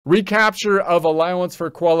Recapture of allowance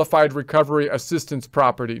for qualified recovery assistance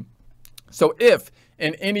property. So if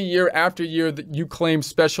in any year after year that you claim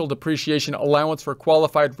special depreciation allowance for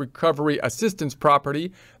qualified recovery assistance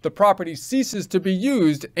property, the property ceases to be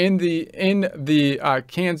used in the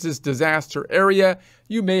Kansas disaster area,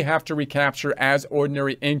 you may have to recapture as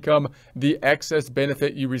ordinary income the excess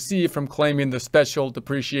benefit you receive from claiming the special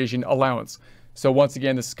depreciation allowance. So once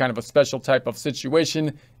again, this is kind of a special type of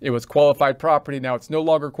situation. It was qualified property. Now it's no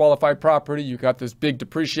longer qualified property. You got this big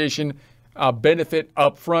depreciation benefit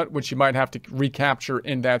up front, which you might have to recapture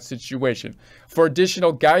in that situation. For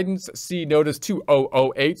additional guidance, see Notice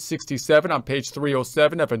 2008-67 on page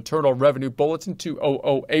 307 of Internal Revenue Bulletin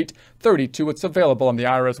 2008-32. It's available on the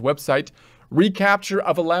IRS website. Recapture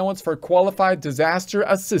of allowance for qualified disaster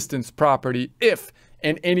assistance property. If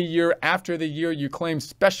in any year after the year you claim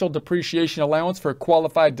special depreciation allowance for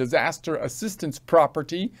qualified disaster assistance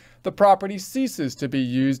property, the property ceases to be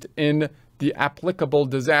used in the applicable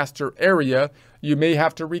disaster area, you may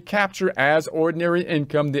have to recapture as ordinary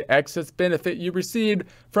income the excess benefit you received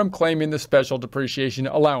from claiming the special depreciation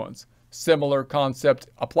allowance. Similar concept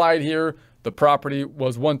applied here. The property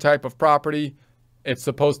was one type of property. It's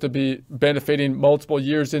supposed to be benefiting multiple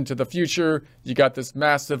years into the future. You got this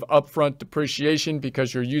massive upfront depreciation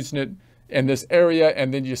because you're using it in this area,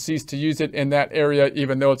 and then you cease to use it in that area,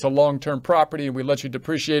 even though it's a long-term property, and we let you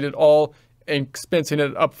depreciate it all, expensing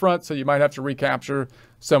it up front, so you might have to recapture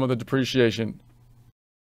some of the depreciation.